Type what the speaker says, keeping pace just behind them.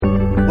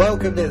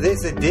welcome to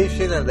this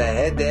edition of the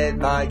Head to Head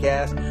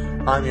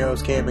Podcast. I'm your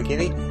host, Cam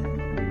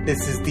McKinney.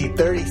 This is the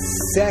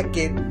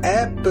 32nd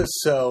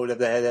episode of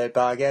the Head to Head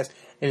Podcast,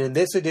 and in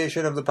this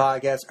edition of the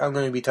podcast, I'm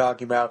going to be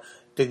talking about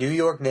the New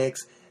York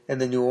Knicks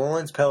and the New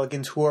Orleans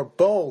Pelicans, who are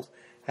both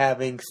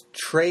having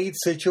trade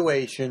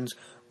situations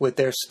with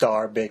their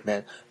star big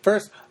men.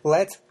 First,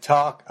 let's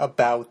talk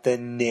about the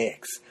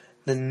Knicks.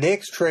 The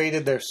Knicks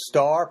traded their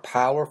star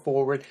power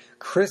forward,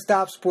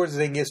 Kristaps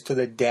Porzingis, to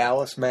the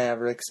Dallas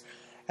Mavericks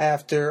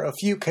after a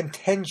few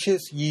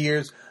contentious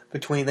years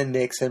between the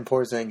Knicks and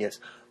Porzingis.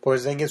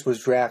 Porzingis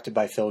was drafted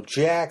by Phil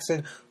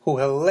Jackson, who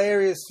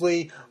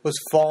hilariously was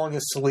falling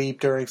asleep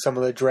during some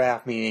of the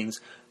draft meetings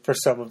for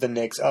some of the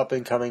Knicks'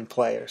 up-and-coming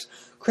players.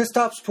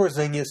 Kristaps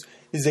Porzingis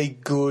is a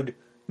good,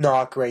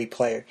 not great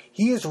player.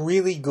 He is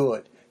really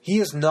good. He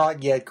is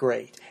not yet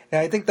great.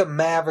 And I think the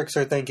Mavericks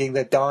are thinking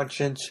that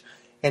Doncic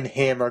and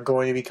him are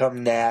going to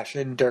become Nash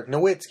and Dirk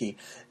Nowitzki.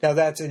 Now,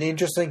 that's an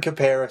interesting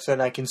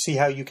comparison. I can see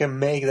how you can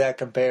make that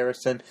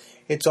comparison.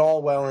 It's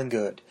all well and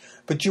good.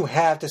 But you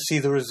have to see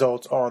the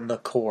results on the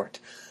court.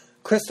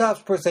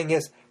 Kristaps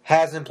Porzingis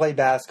hasn't played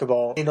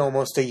basketball in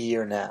almost a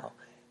year now.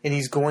 And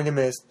he's going to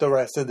miss the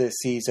rest of this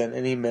season,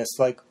 and he missed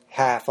like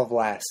half of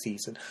last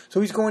season.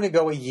 So he's going to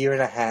go a year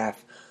and a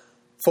half,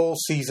 full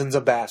seasons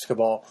of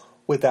basketball,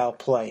 without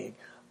playing.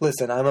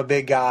 Listen, I'm a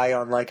big guy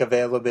on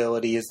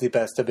availability is the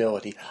best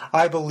ability.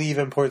 I believe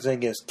in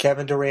Porzingis.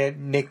 Kevin Durant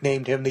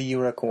nicknamed him the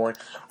unicorn.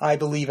 I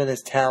believe in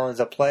his talent as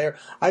a player.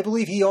 I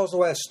believe he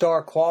also has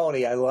star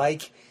quality. I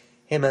like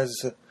him as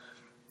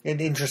an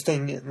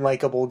interesting,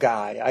 likable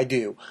guy. I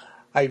do.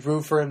 I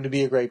root for him to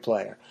be a great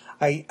player.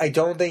 I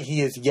don't think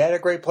he is yet a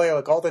great player.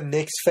 Like all the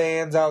Knicks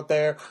fans out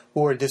there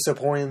who are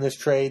disappointed in this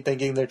trade,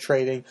 thinking they're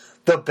trading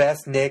the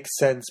best Knicks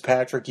since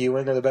Patrick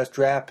Ewing or the best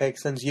draft pick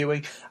since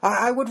Ewing,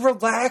 I would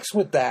relax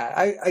with that.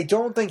 I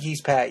don't think he's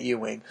Pat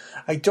Ewing.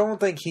 I don't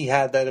think he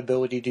had that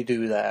ability to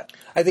do that.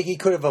 I think he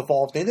could have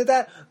evolved into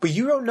that, but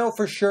you don't know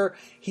for sure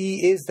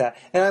he is that.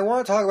 And I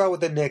want to talk about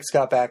what the Knicks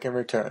got back in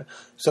return.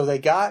 So they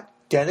got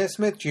Dennis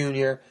Smith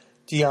Jr.,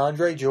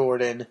 DeAndre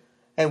Jordan,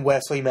 and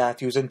Wesley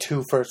Matthews and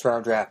 2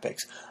 first-round draft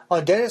picks.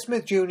 On Dennis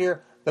Smith Jr.,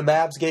 the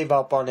Mavs gave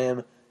up on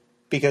him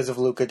because of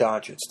Luka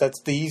Doncic. That's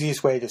the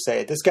easiest way to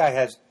say it. This guy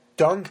has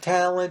dunk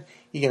talent.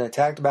 He can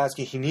attack the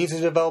basket. He needs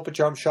to develop a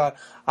jump shot.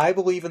 I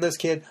believe in this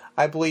kid.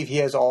 I believe he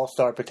has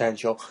all-star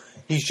potential.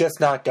 He's just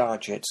not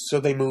Doncic,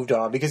 so they moved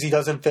on because he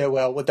doesn't fit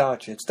well with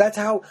Doncic. That's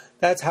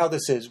how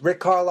this is.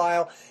 Rick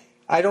Carlisle,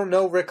 I don't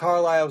know Rick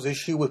Carlisle's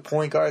issue with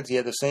point guards. He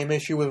had the same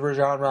issue with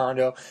Rajon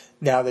Rondo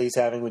now that he's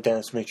having with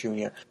Dennis Smith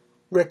Jr.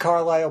 Rick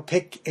Carlisle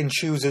pick and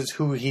chooses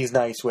who he's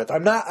nice with.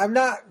 I'm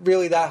not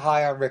really that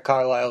high on Rick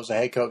Carlisle as a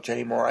head coach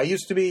anymore. I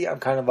used to be. I'm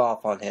kind of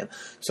off on him.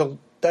 So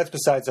that's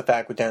besides the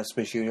fact with Dennis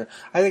Smith Jr.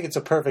 I think it's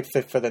a perfect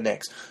fit for the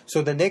Knicks.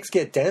 So the Knicks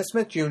get Dennis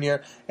Smith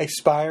Jr.,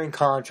 expiring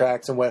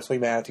contracts, and Wesley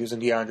Matthews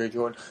and DeAndre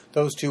Jordan.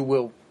 Those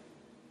two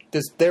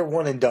they're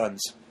one and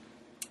dones.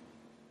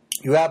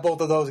 You have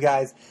both of those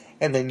guys,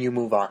 and then you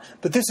move on.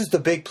 But this is the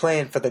big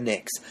plan for the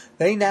Knicks.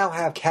 They now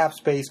have cap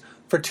space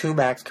for 2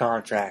 max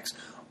contracts.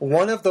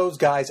 One of those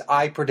guys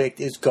I predict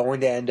is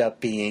going to end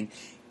up being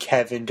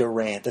Kevin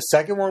Durant. The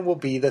second one will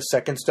be the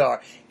second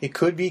star. It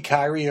could be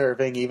Kyrie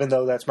Irving, even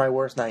though that's my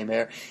worst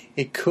nightmare.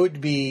 It could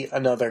be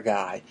another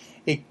guy.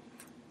 It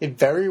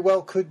very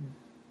well could.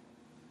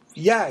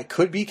 Yeah, it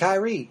could be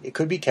Kyrie. It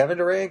could be Kevin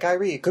Durant and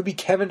Kyrie. It could be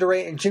Kevin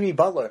Durant and Jimmy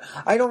Butler.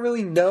 I don't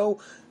really know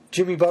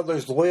Jimmy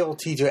Butler's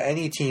loyalty to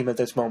any team at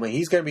this moment.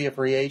 He's going to be a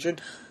free agent.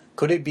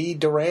 Could it be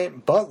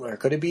Durant Butler?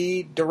 Could it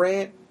be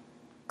Durant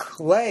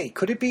Clay?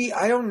 Could it be,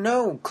 I don't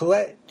know,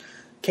 Clay,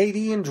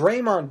 KD and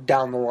Draymond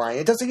down the line?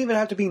 It doesn't even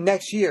have to be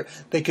next year.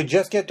 They could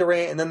just get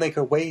Durant and then they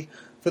could wait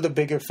for the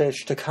bigger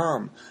fish to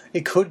come.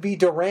 It could be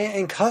Durant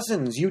and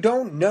Cousins. You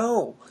don't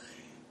know.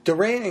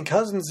 Durant and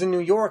Cousins in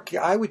New York,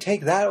 I would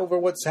take that over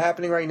what's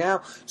happening right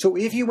now. So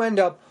if you end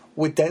up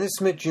with Dennis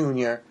Smith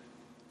Jr.,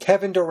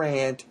 Kevin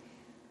Durant,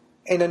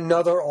 and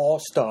another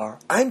all-star,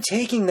 I'm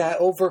taking that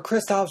over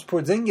Kristaps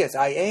Porzingis.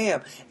 I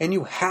am. And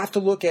you have to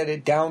look at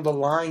it down the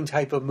line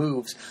type of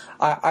moves.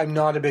 I'm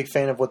not a big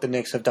fan of what the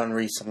Knicks have done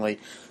recently.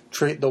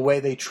 The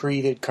way they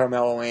treated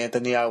Carmelo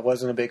Anthony, I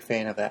wasn't a big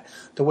fan of that.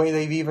 The way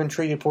they've even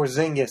treated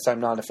Porzingis, I'm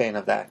not a fan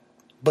of that.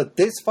 But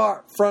this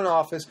front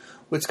office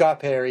with Scott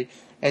Perry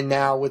and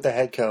now with the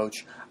head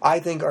coach, I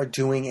think are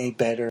doing a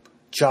better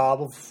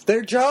job of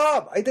their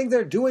job. I think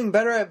they're doing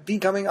better at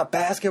becoming a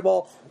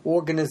basketball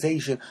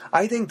organization.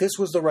 I think this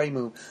was the right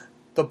move.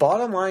 The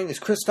bottom line is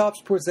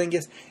Kristaps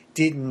Porzingis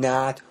did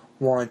not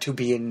want to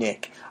be a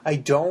Knick. I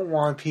don't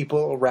want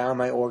people around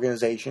my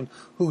organization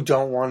who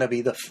don't want to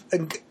be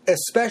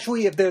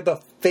especially if they're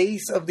the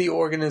face of the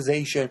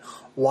organization.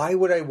 Why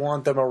would I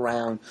want them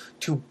around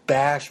to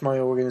bash my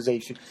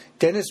organization?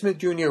 Dennis Smith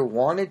Jr.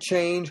 wanted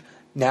change.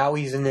 Now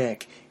he's a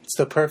Knick. It's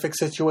the perfect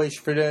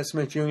situation for Dennis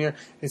Smith Jr.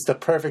 It's the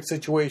perfect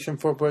situation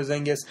for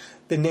Porzingis.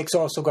 The Knicks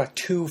also got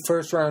 2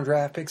 first-round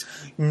draft picks.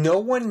 No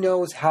one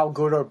knows how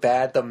good or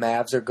bad the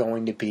Mavs are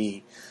going to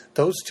be.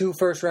 Those 2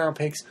 first-round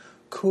picks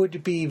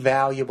could be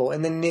valuable.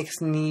 And the Knicks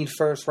need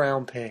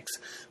first-round picks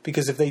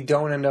because if they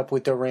don't end up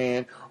with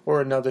Durant or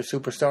another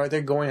superstar,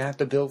 they're going to have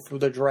to build through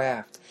the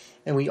draft.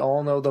 And we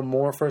all know the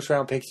more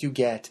first-round picks you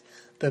get,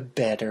 the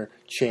better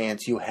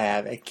chance you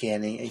have at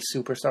getting a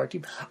superstar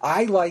team.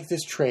 I like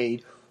this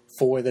trade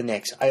for the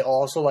Knicks. I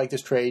also like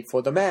this trade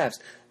for the Mavs.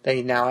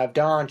 They now have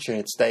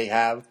Doncic. They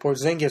have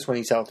Porzingis when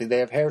he's healthy. They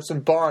have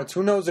Harrison Barnes.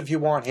 Who knows if you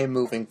want him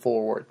moving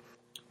forward?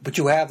 But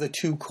you have the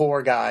two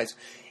core guys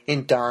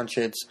in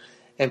Doncic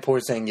and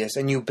Porzingis,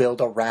 and you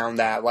build around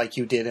that like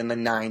you did in the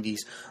 90s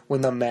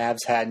when the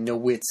Mavs had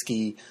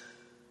Nowitzki,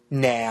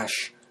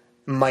 Nash,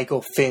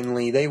 Michael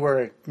Finley. They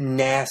were a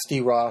nasty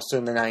roster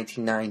in the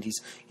 1990s.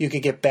 You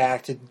could get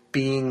back to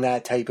being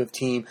that type of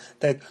team.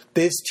 That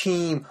this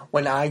team,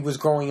 when I was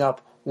growing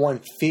up,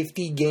 won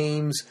 50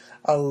 games,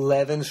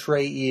 11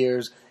 straight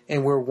years,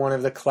 and we're one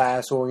of the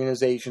class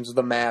organizations of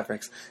the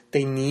Mavericks.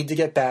 They need to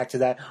get back to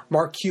that.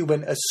 Mark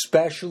Cuban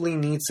especially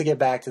needs to get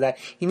back to that.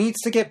 He needs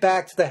to get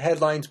back to the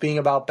headlines being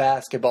about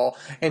basketball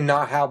and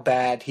not how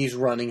bad he's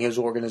running his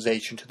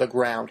organization to the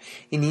ground.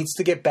 He needs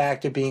to get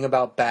back to being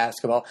about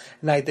basketball,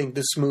 and I think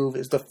this move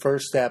is the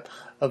first step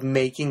of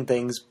making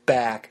things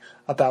back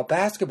about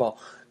basketball.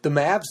 The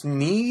Mavs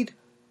need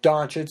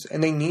Doncic,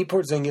 and they need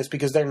Porzingis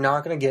because they're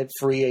not going to get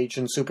free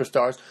agent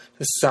superstars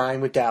to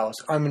sign with Dallas.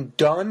 I'm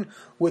done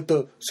with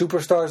the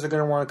superstars that are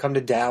going to want to come to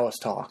Dallas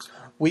talks.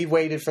 We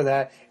waited for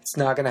that. It's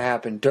not going to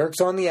happen. Dirk's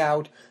on the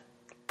out.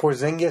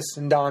 Porzingis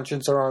and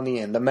Doncic are on the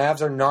in. The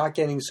Mavs are not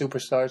getting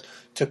superstars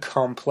to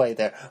come play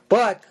there.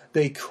 But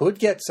they could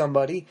get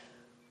somebody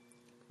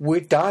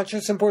with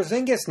Doncic and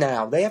Porzingis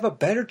now. They have a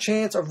better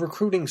chance of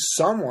recruiting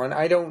someone.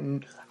 I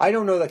don't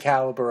know the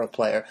caliber of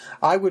player.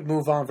 I would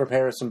move on from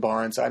Harrison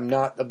Barnes. I'm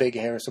not a big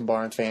Harrison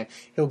Barnes fan.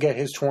 He'll get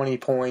his 20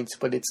 points,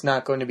 but it's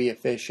not going to be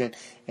efficient,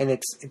 and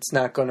it's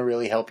not going to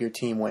really help your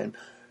team win.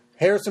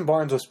 Harrison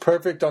Barnes was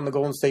perfect on the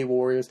Golden State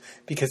Warriors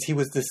because he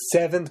was the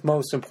 7th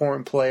most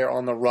important player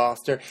on the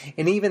roster,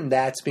 and even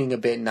that's being a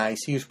bit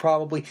nice. He was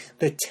probably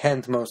the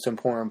 10th most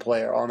important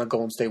player on the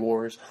Golden State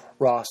Warriors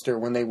roster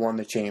when they won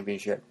the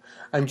championship.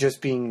 I'm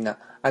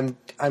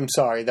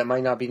sorry, that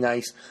might not be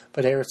nice,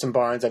 but Harrison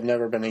Barnes, I've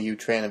never been a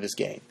huge fan of his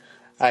game.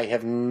 I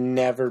have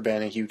never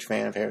been a huge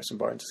fan of Harrison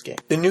Barnes' game.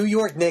 The New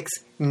York Knicks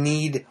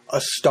need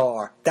a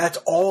star. That's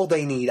all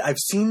they need. I've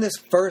seen this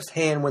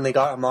firsthand when they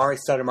got Amari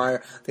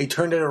Stoudemire. They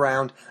turned it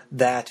around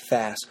that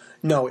fast.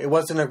 No, it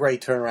wasn't a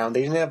great turnaround.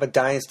 They didn't have a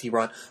dynasty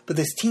run. But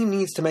this team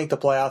needs to make the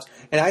playoffs.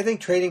 And I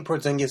think trading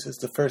Porzingis is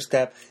the first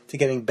step to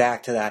getting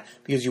back to that.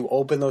 Because you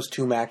open those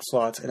 2 max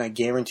slots, and I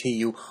guarantee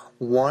you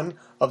one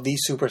of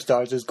these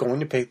superstars is going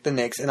to pick the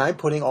Knicks. And I'm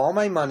putting all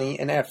my money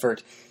and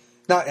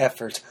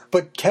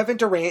but Kevin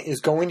Durant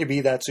is going to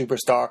be that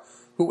superstar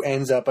who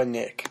ends up a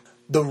Knick.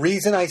 The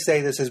reason I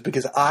say this is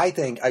because I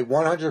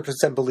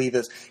 100% believe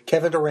this.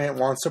 Kevin Durant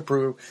wants to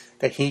prove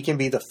that he can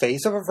be the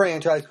face of a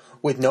franchise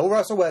with no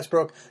Russell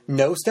Westbrook,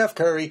 no Steph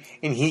Curry,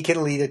 and he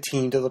can lead a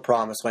team to the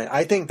promised land.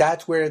 I think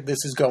that's where this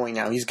is going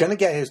now. He's going to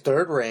get his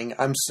 3rd ring.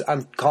 I'm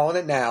calling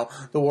it now.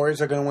 The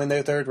Warriors are going to win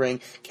their 3rd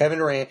ring. Kevin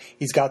Durant,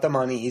 he's got the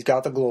money, he's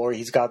got the glory,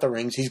 he's got the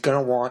rings. He's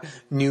going to want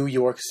New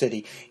York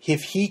City.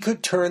 If he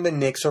could turn the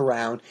Knicks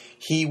around,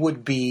 he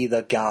would be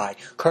the guy.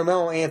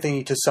 Carmelo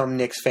Anthony, to some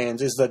Knicks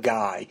fans, is the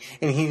guy,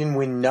 and he didn't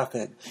win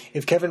nothing.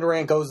 If Kevin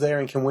Durant goes there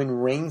and can win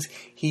rings,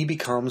 he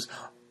becomes,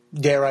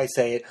 dare I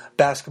say it,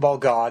 basketball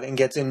god and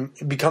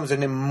becomes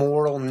an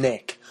immortal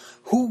Knick.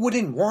 Who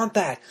wouldn't want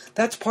that?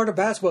 That's part of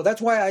basketball.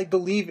 That's why I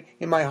believe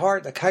in my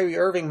heart that Kyrie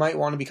Irving might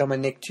want to become a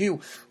Knick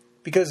too.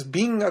 Because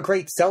being a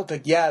great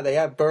Celtic, yeah, they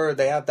have Bird,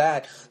 they have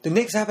that. The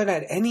Knicks haven't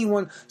had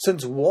anyone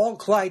since Walt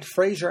Clyde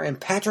Frazier and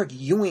Patrick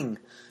Ewing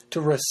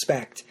to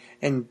respect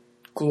and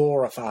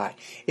glorify.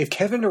 If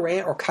Kevin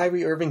Durant or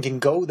Kyrie Irving can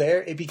go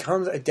there, it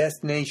becomes a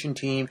destination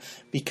team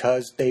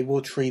because they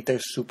will treat their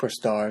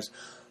superstars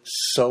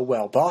so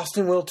well.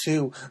 Boston will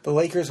too. The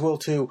Lakers will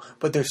too.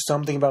 But there's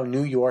something about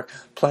New York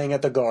playing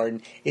at the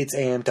Garden. It's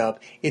amped up.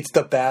 It's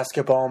the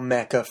basketball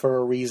mecca for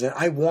a reason.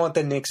 I want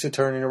the Knicks to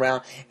turn it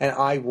around, and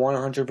I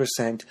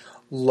 100%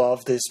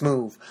 love this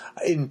move.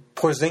 And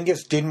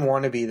Porzingis didn't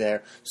want to be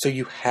there, so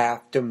you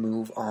have to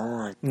move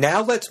on.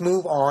 Now let's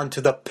move on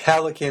to the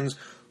Pelicans,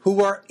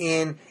 who are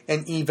in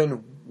an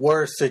even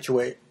worse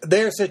situation.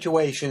 Their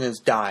situation is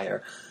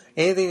dire.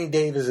 Anthony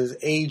Davis'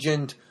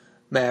 agent,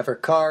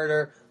 Maverick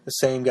Carter, the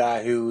same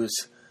guy who's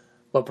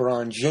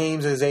LeBron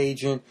James'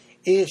 agent,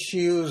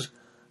 issues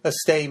a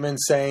statement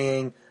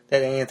saying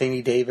that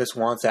Anthony Davis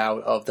wants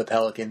out of the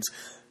Pelicans.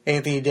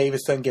 Anthony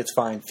Davis then gets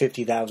fined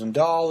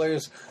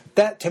 $50,000.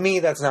 That, to me,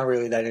 that's not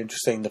really that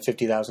interesting, the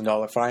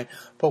 $50,000 fine.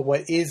 But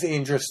what is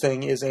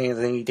interesting is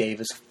Anthony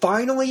Davis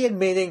finally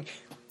admitting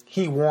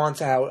he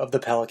wants out of the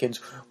Pelicans,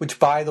 which,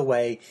 by the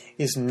way,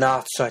 is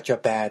not such a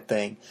bad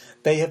thing.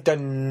 They have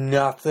done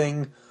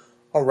nothing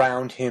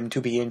around him to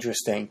be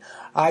interesting.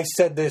 I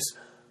said this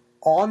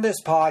on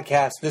this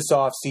podcast this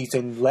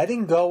offseason.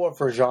 Letting go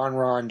of Rajon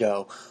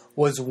Rondo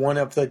was one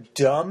of the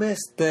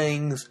dumbest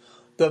things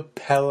the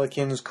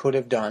Pelicans could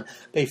have done.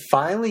 They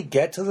finally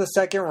get to the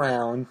second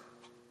round.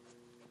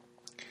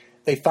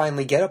 they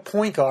finally get a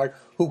point guard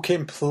who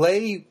can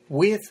play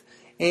with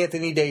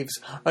Anthony Davis.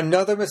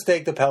 Another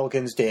mistake the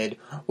Pelicans did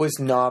was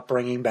not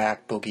bringing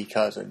back Boogie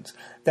Cousins.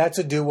 That's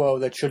a duo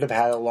that should have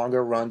had a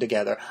longer run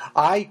together.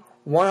 I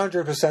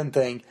 100%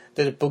 think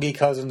that if Boogie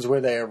Cousins were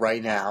there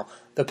right now,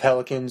 the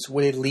Pelicans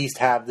would at least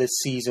have this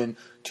season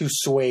to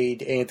sway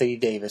Anthony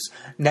Davis.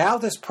 Now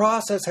this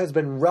process has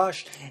been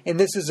rushed, and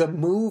this is a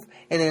move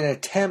and an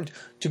attempt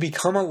to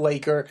become a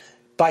Laker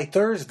by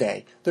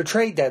Thursday, the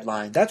trade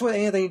deadline. That's what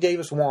Anthony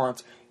Davis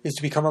wants, is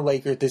to become a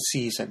Laker this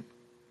season.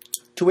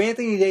 To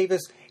Anthony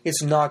Davis,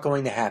 it's not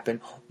going to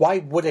happen. Why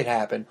would it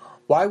happen?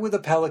 Why would the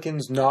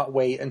Pelicans not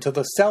wait until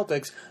the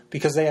Celtics,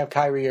 because they have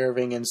Kyrie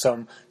Irving and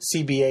some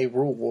CBA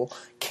rule,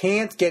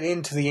 can't get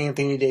into the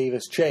Anthony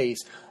Davis chase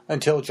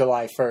until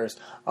July 1st,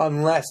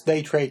 unless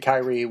they trade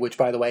Kyrie, which,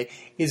 by the way,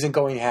 isn't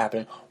going to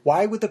happen?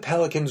 Why would the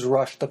Pelicans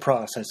rush the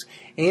process?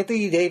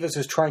 Anthony Davis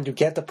is trying to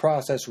get the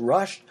process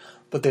rushed,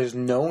 but there's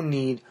no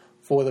need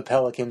for the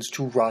Pelicans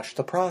to rush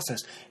the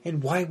process.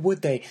 And why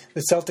would they?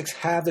 The Celtics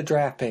have the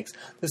draft picks.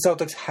 The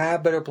Celtics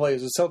have better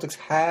players. The Celtics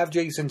have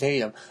Jason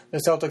Tatum.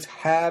 The Celtics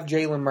have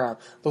Jaylen Brown.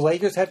 The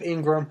Lakers have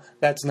Ingram.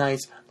 That's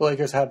nice. The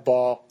Lakers have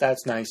Ball.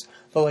 That's nice.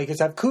 The Lakers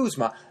have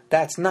Kuzma.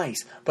 That's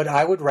nice. But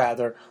I would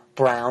rather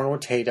Brown or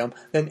Tatum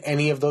than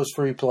any of those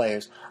three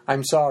players.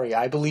 I'm sorry.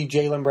 I believe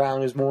Jaylen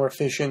Brown is more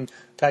efficient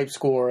type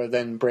scorer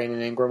than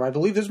Brandon Ingram. I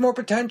believe there's more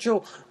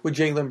potential with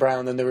Jaylen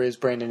Brown than there is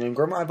Brandon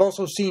Ingram. I've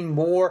also seen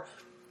more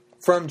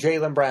from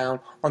Jaylen Brown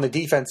on the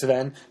defensive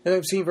end than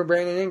I've seen from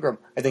Brandon Ingram.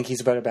 I think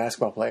he's a better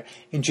basketball player.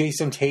 And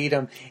Jason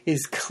Tatum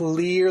is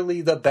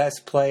clearly the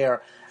best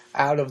player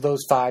out of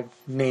those five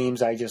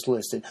names I just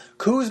listed.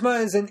 Kuzma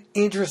is an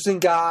interesting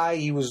guy.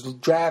 He was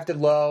drafted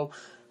low.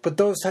 But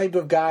those type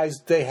of guys,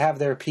 they have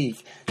their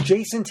peak.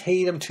 Jason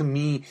Tatum, to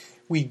me,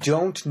 we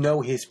don't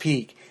know his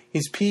peak.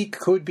 His peak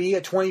could be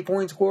a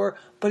 20-point scorer,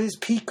 but his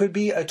peak could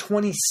be a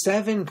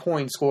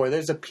 27-point scorer.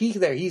 There's a peak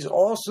there. He's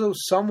also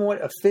somewhat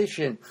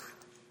efficient.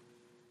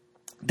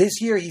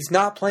 This year, he's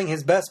not playing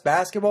his best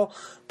basketball,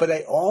 but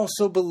I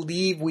also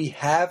believe we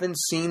haven't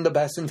seen the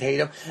best in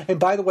Tatum. And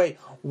by the way,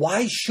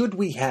 why should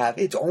we have?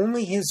 It's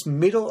only his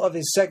middle of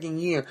his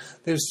second year.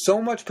 There's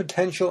so much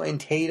potential in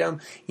Tatum.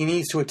 He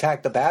needs to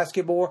attack the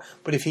basketball,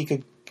 but if you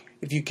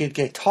could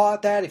get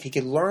taught that, if he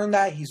could learn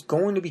that, he's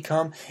going to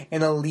become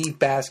an elite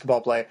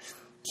basketball player.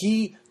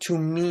 He, to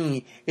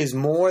me, is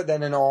more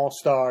than an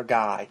all-star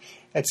guy.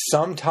 At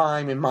some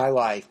time in my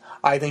life,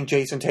 I think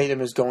Jason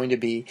Tatum is going to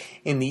be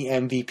in the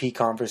MVP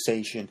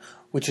conversation,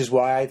 which is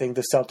why I think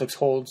the Celtics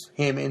holds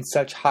him in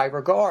such high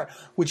regard,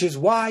 which is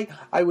why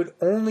I would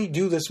only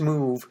do this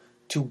move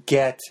to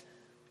get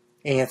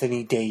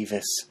Anthony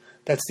Davis.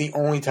 That's the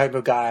only type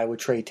of guy I would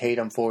trade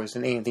Tatum for, is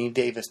an Anthony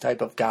Davis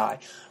type of guy.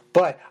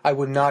 But I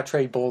would not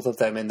trade both of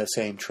them in the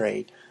same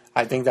trade.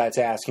 I think that's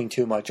asking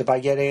too much. If I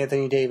get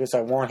Anthony Davis,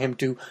 I want him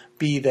to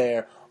be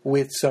there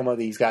with some of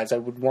these guys. I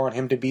would want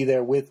him to be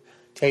there with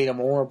Tatum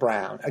or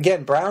Brown.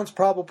 Again, Brown's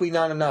probably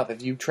not enough.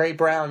 If you trade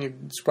Brown,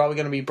 it's probably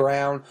going to be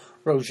Brown,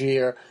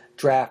 Rozier,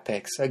 draft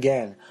picks.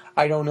 Again,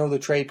 I don't know the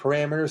trade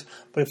parameters,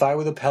 but if I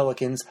were the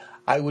Pelicans,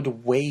 I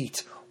would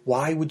wait.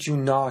 Why would you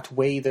not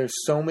wait? There's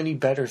so many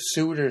better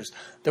suitors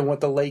than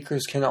what the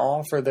Lakers can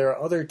offer. There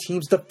are other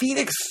teams. The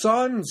Phoenix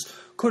Suns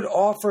could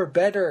offer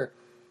better.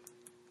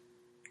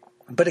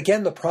 But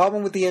again, the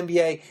problem with the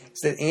NBA is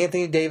that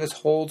Anthony Davis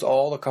holds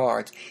all the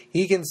cards.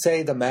 He can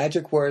say the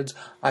magic words,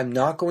 I'm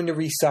not going to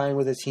re-sign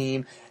with a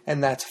team,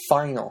 and that's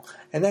final.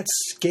 And that's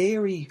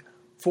scary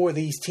for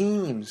these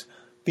teams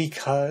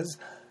because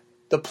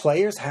the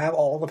players have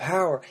all the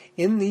power.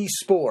 In these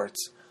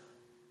sports,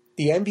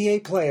 the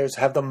NBA players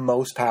have the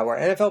most power.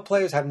 NFL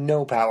players have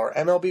no power.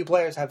 MLB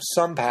players have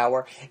some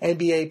power.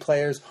 NBA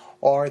players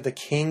are the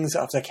kings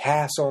of the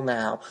castle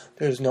now.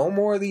 There's no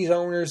more of these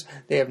owners.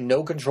 They have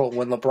no control.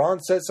 When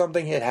LeBron says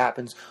something, it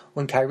happens.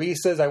 When Kyrie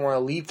says, I want to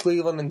leave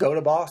Cleveland and go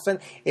to Boston,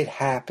 it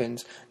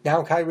happens.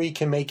 Now Kyrie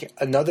can make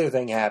another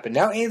thing happen.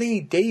 Now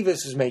Anthony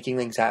Davis is making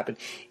things happen.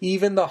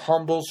 Even the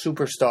humble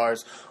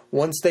superstars,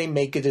 once they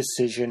make a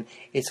decision,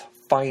 it's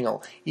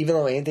final. Even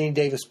though Anthony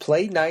Davis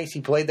played nice,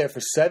 he played there for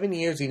 7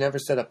 years, he never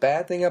said a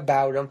bad thing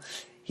about him,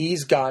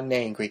 he's gotten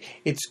angry.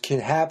 It can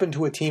happen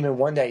to a team in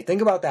one day.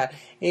 Think about that.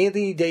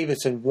 Anthony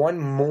Davis in one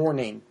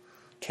morning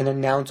can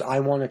announce, I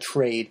want to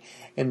trade,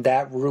 and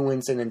that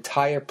ruins an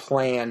entire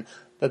plan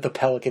that the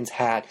Pelicans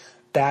had.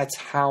 That's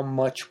how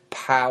much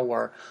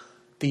power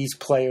these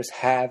players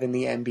have in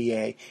the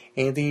NBA.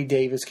 Anthony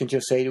Davis can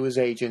just say to his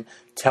agent,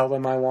 tell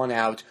them I want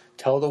out,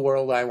 tell the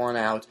world I want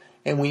out,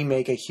 and we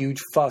make a huge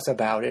fuss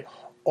about it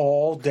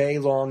all day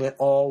long and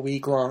all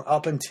week long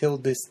up until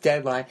this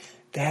deadline.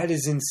 That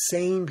is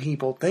insane,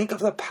 people. Think of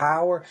the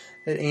power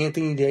that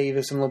Anthony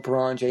Davis and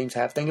LeBron James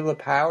have. Think of the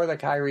power that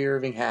Kyrie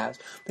Irving has.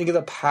 Think of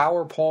the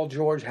power Paul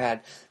George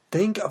had.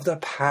 Think of the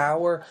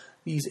power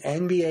these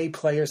NBA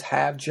players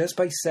have just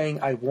by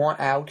saying, I want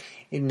out.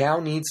 It now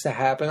needs to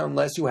happen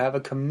unless you have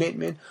a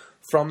commitment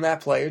from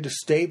that player to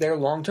stay there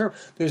long term.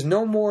 There's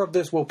no more of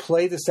this, we'll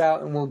play this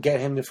out and we'll get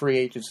him to free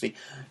agency.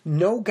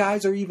 No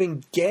guys are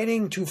even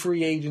getting to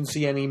free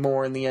agency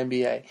anymore in the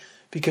NBA.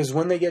 Because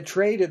when they get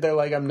traded, they're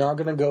like, I'm not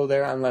going to go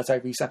there unless I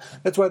resign.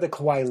 That's why the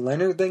Kawhi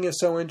Leonard thing is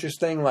so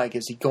interesting. Like,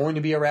 is he going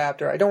to be a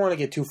Raptor? I don't want to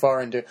get too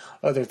far into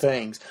other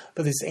things.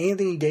 But this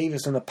Anthony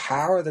Davis and the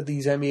power that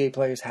these NBA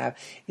players have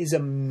is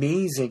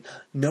amazing.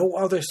 No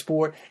other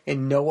sport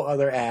and no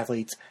other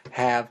athletes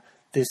have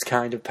this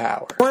kind of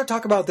power. I want to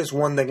talk about this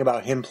one thing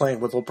about him playing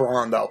with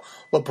LeBron, though.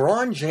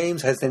 LeBron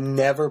James has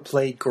never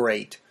played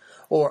great.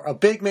 Or a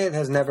big man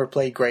has never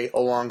played great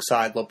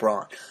alongside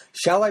LeBron.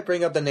 Shall I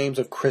bring up the names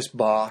of Chris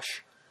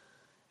Bosh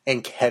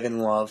and Kevin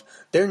Love?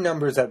 Their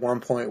numbers at one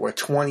point were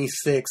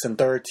 26 and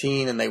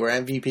 13, and they were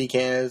MVP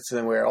candidates,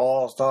 and we were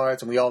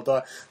all-stars, and we all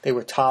thought they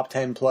were top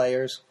 10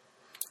 players.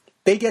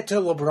 They get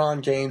to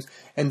LeBron James,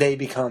 and they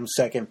become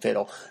second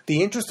fiddle.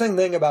 The interesting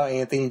thing about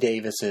Anthony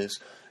Davis is,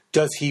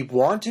 does he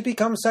want to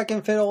become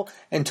second fiddle?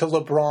 And to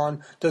LeBron,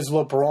 does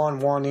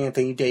LeBron want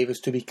Anthony Davis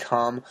to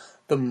become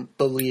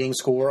the leading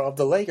scorer of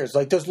the Lakers?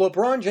 Like, does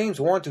LeBron James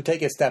want to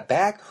take a step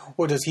back,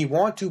 or does he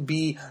want to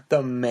be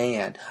the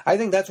man? I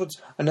think that's what's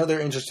another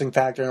interesting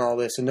factor in all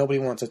this, and nobody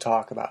wants to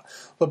talk about.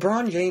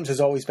 LeBron James has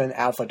always been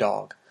alpha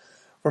dog.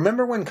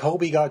 Remember when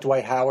Kobe got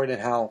Dwight Howard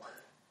and how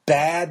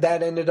bad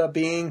that ended up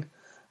being?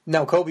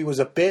 Now, Kobe was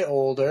a bit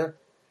older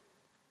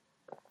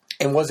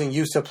and wasn't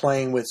used to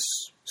playing with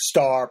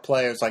star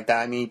players like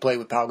that. I mean, he played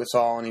with Pau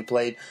Gasol and he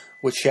played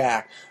with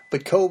Shaq.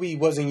 But Kobe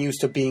wasn't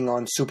used to being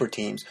on super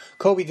teams.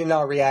 Kobe did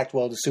not react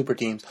well to super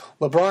teams.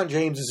 LeBron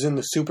James is in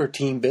the super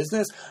team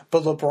business,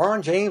 but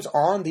LeBron James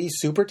on these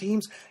super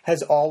teams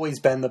has always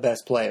been the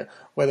best player.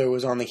 Whether it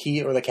was on the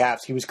Heat or the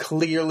Cavs, he was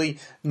clearly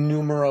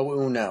numero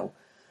uno.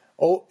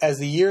 Oh, as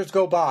the years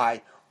go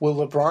by, will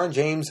LeBron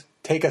James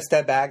take a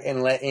step back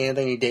and let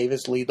Anthony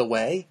Davis lead the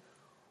way?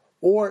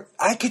 Or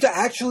I could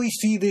actually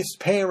see this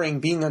pairing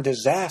being a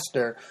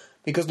disaster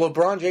because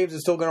LeBron James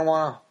is still going to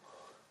want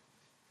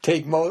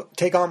to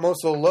take on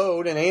most of the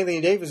load, and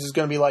Anthony Davis is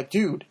going to be like,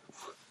 dude,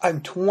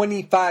 I'm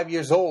 25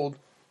 years old.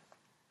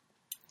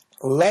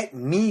 Let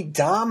me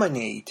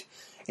dominate.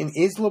 And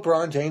is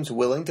LeBron James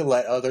willing to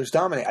let others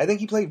dominate? I think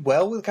he played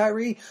well with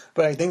Kyrie,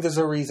 but I think there's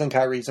a reason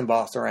Kyrie's in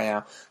Boston right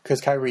now,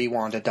 because Kyrie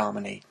wanted to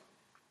dominate.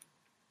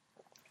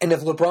 And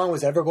if LeBron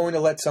was ever going to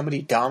let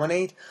somebody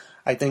dominate,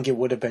 I think it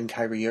would have been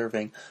Kyrie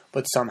Irving,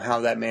 but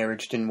somehow that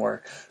marriage didn't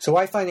work. So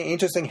I find it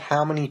interesting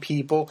how many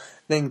people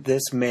think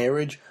this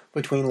marriage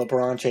between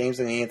LeBron James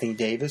and Anthony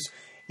Davis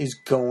is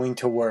going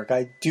to work.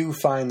 I do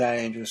find that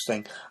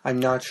interesting. I'm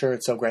not sure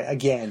it's so great.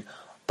 Again,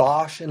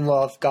 Bosh and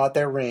Love got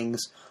their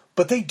rings,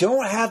 but they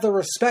don't have the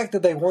respect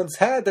that they once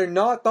had. They're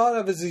not thought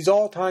of as these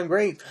all-time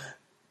greats.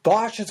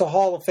 Bosh is a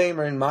Hall of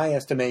Famer in my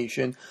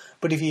estimation,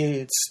 but if he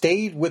had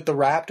stayed with the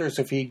Raptors,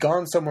 if he had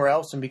gone somewhere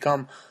else and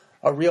become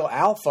a real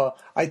alpha,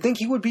 I think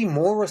he would be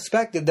more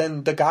respected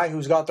than the guy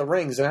who's got the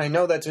rings. And I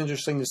know that's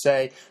interesting to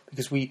say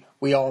because we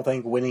all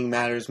think winning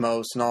matters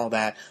most and all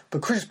that.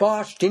 But Chris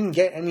Bosh didn't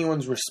get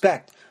anyone's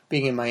respect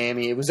being in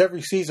Miami. It was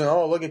every season,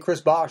 oh, look at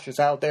Chris Bosh just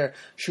out there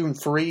shooting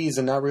threes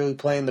and not really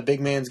playing the big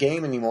man's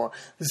game anymore.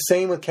 The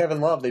same with Kevin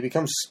Love. They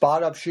become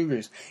spot-up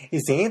shooters.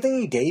 Is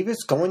Anthony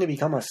Davis going to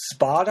become a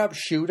spot-up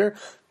shooter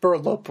for a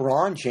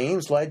LeBron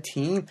James-led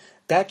team?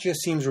 That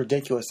just seems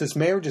ridiculous. This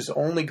marriage is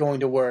only going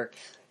to work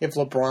if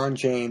LeBron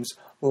James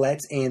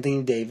lets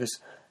Anthony Davis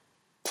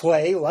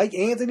play like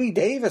Anthony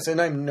Davis,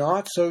 and I'm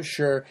not so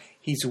sure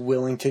he's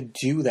willing to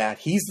do that.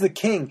 He's the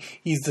king.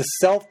 He's the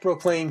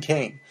self-proclaimed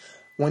king.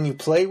 When you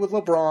play with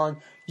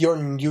LeBron,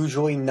 you're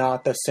usually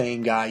not the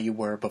same guy you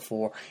were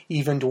before.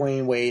 Even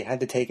Dwayne Wade had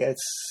to take a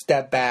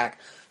step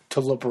back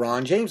to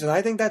LeBron James, and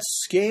I think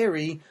that's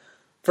scary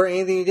for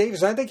Anthony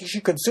Davis. I think he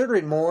should consider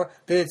it more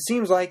than it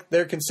seems like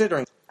they're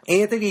considering.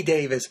 Anthony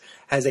Davis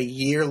has a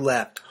year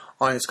left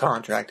on his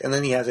contract, and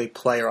then he has a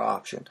player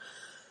option.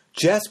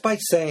 Just by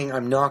saying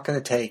I'm not going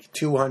to take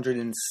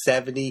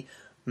 $270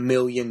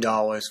 million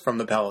from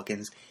the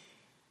Pelicans,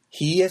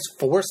 he has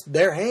forced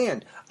their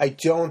hand. I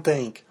do not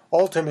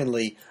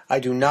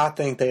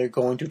think they are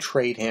going to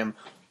trade him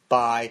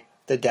by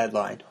the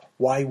deadline.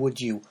 Why would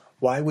you?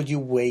 Why would you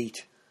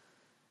wait?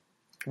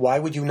 Why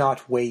would you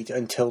not wait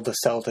until the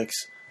Celtics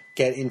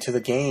get into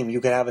the game?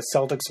 You could have a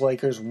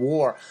Celtics-Lakers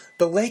war.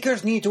 The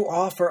Lakers need to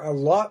offer a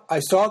lot. I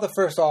saw the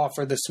first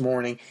offer this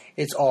morning.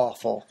 It's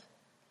awful.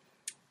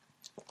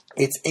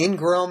 It's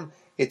Ingram.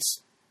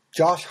 It's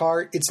Josh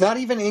Hart. It's not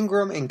even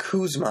Ingram and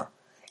Kuzma.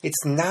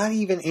 It's not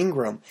even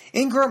Ingram.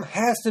 Ingram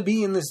has to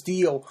be in this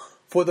deal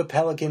for the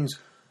Pelicans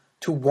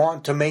to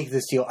want to make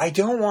this deal. I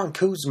don't want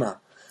Kuzma.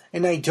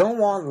 And I don't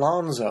want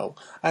Lonzo.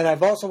 And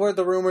I've also heard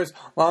the rumors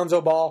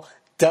Lonzo Ball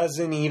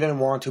doesn't even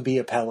want to be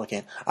a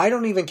Pelican. I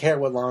don't even care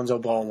what Lonzo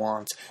Ball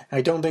wants.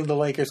 I don't think the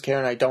Lakers care,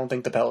 and I don't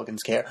think the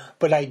Pelicans care.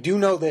 But I do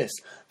know this.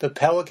 The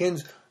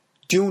Pelicans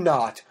do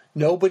not.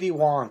 Nobody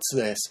wants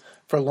this.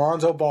 For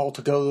Lonzo Ball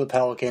to go to the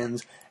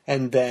Pelicans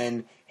and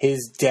then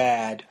his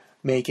dad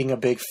making a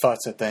big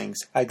fuss of things.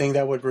 I think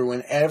that would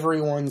ruin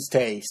everyone's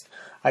taste.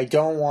 I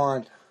don't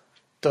want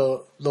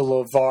the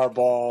LeVar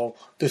Ball,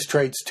 this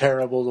trade's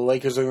terrible, the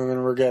Lakers are going to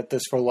regret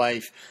this for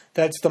life.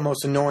 That's the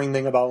most annoying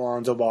thing about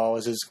Lonzo Ball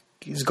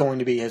is going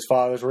to be his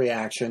father's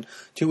reaction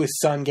to his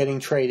son getting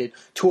traded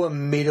to a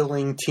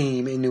middling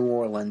team in New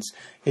Orleans.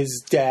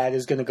 His dad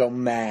is going to go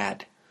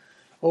mad.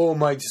 Oh,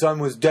 my son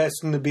was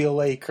destined to be a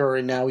Laker,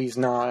 and now he's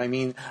not. I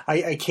mean,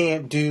 I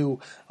can't do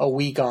a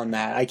week on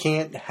that. I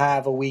can't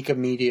have a week of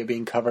media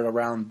being covered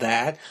around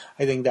that.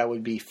 I think that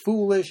would be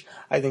foolish.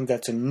 I think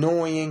that's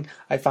annoying.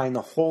 I find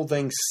the whole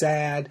thing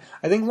sad.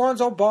 I think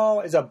Lonzo Ball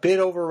is a bit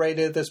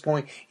overrated at this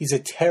point. He's a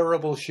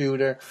terrible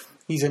shooter.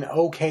 He's an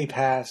okay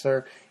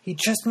passer. He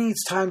just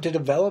needs time to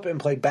develop and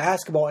play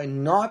basketball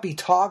and not be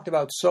talked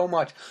about so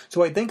much.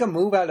 So I think a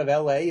move out of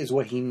LA is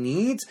what he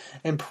needs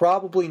and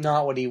probably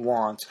not what he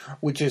wants,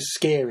 which is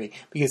scary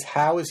because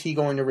how is he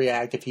going to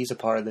react if he's a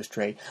part of this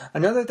trade?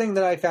 Another thing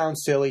that I found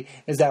silly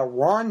is that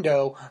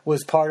Rondo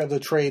was part of the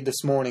trade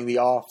this morning, the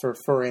offer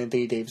for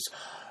Anthony Davis.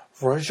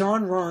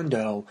 Rajon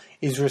Rondo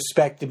is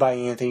respected by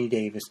Anthony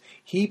Davis.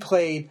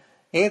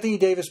 Anthony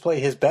Davis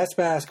played his best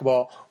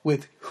basketball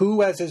with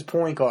who as his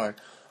point guard?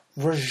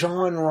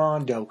 Rajon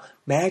Rondo.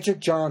 Magic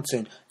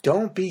Johnson.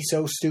 Don't be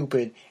so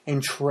stupid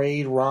and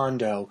trade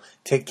Rondo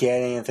to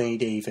get Anthony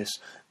Davis.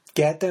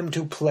 Get them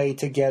to play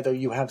together.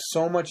 You have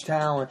so much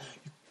talent.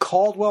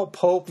 Caldwell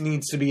Pope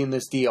needs to be in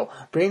this deal.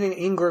 Brandon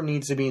Ingram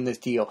needs to be in this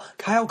deal.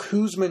 Kyle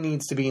Kuzma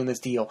needs to be in this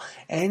deal.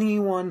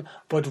 Anyone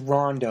but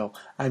Rondo.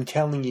 I'm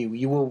telling you,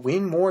 you will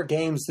win more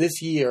games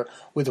this year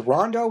with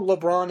Rondo,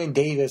 LeBron, and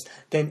Davis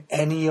than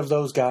any of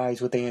those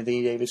guys with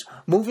Anthony Davis.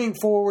 Moving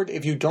forward,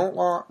 if you don't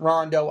want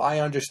Rondo,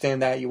 I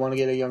understand that. You want to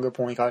get a younger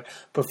point guard.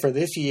 But for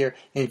this year,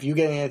 if you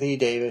get Anthony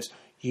Davis,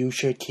 you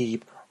should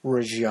keep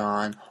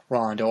Rajon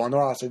Rondo on the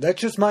roster. That's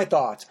just my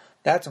thoughts.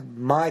 That's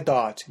my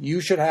thoughts.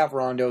 You should have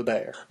Rondo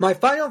there. My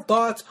final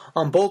thoughts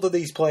on both of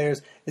these players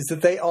is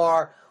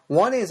that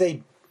one is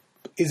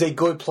a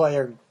good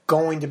player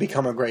going to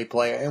become a great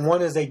player, and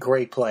one is a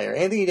great player.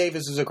 Anthony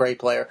Davis is a great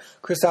player.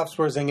 Kristaps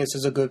Porzingis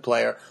is a good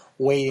player,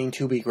 waiting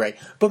to be great.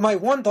 But my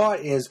one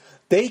thought is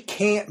they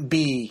can't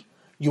be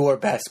your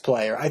best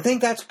player. I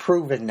think that's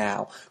proven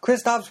now.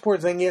 Kristaps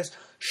Porzingis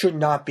should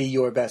not be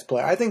your best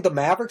player. I think the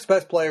Mavericks'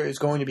 best player is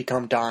going to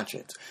become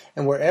Doncic.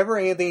 And wherever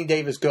Anthony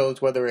Davis goes,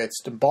 whether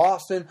it's to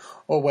Boston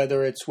or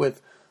whether it's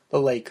with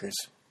the Lakers,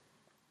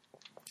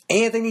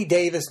 Anthony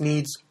Davis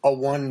needs a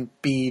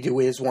 1B to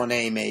his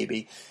 1A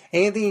maybe.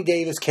 Anthony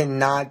Davis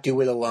cannot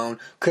do it alone.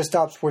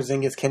 Kristaps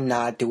Porzingis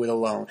cannot do it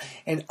alone.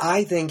 And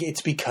I think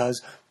it's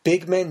because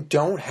big men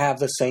don't have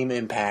the same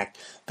impact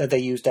that they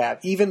used to have,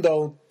 even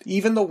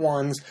the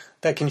ones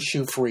that can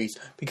shoot threes,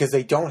 because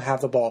they don't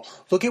have the ball.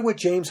 Look at what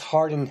James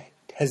Harden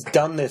has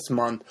done this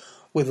month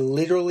with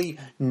literally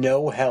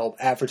no help,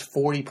 average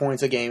 40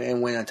 points a game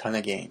and win a ton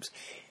of games.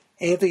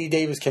 Anthony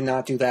Davis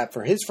cannot do that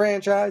for his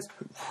franchise,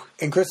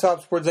 and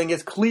Kristaps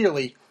Porzingis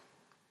clearly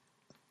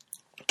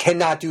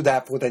cannot do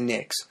that for the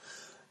Knicks.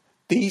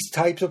 These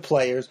types of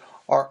players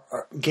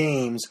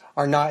games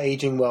are not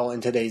aging well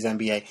in today's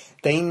NBA.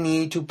 They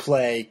need to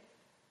play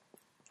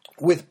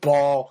with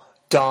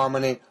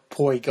ball-dominant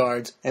point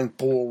guards and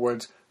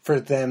forwards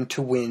for them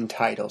to win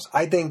titles.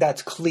 I think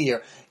that's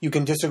clear. You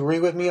can disagree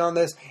with me on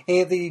this.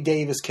 Anthony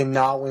Davis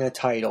cannot win a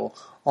title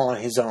on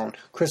his own.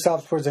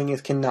 Kristaps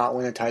Porzingis cannot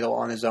win a title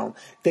on his own.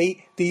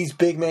 These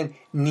big men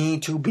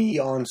need to be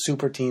on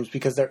super teams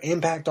because their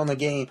impact on the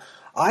game.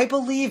 I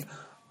believe,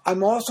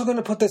 I'm also going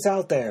to put this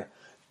out there,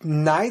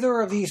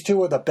 neither of these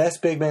two are the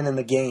best big men in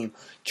the game.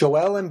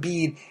 Joel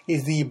Embiid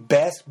is the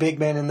best big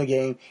man in the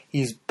game.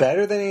 He's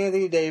better than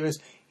Anthony Davis.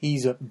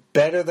 He's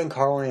better than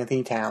Karl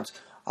Anthony Towns.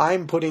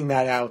 I'm putting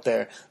that out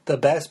there. The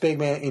best big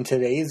man in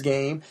today's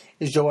game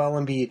is Joel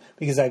Embiid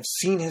because I've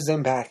seen his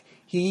impact.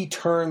 He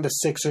turned the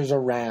Sixers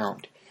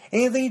around.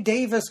 Anthony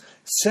Davis,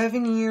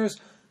 7 years,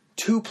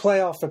 2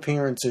 playoff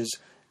appearances.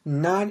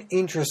 Not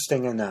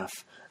interesting enough.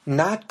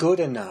 Not good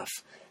enough.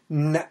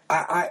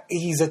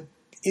 He's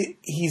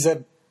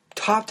a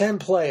top 10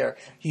 player.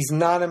 He's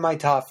not in my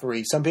top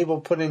 3. Some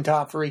people put in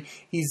top 3.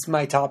 He's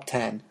my top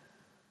 10.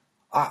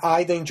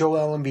 I think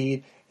Joel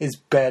Embiid is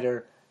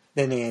better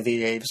than Anthony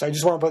Davis. I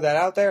just want to put that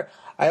out there.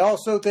 I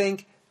also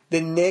think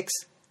the Knicks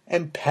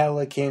and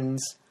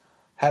Pelicans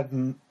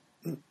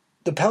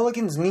the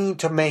Pelicans need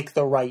to make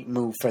the right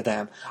move for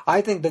them.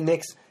 I think the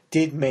Knicks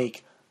did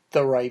make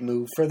the right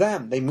move for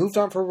them. They moved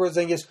on for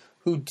Porzingis,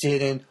 who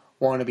didn't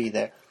want to be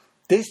there.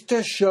 This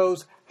just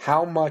shows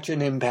how much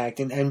an impact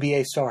an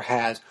NBA star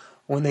has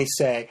when they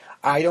say,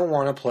 I don't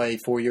want to play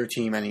for your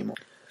team anymore.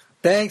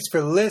 Thanks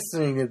for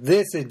listening to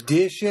this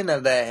edition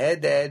of the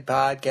Head to Head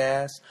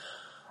Podcast.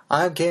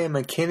 I'm Cam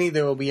McKinney.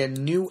 There will be a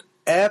new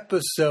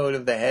episode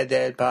of the Head to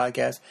Head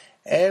Podcast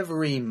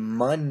every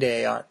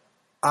Monday on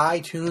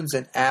iTunes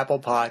and Apple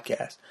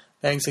Podcasts.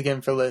 Thanks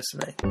again for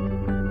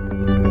listening.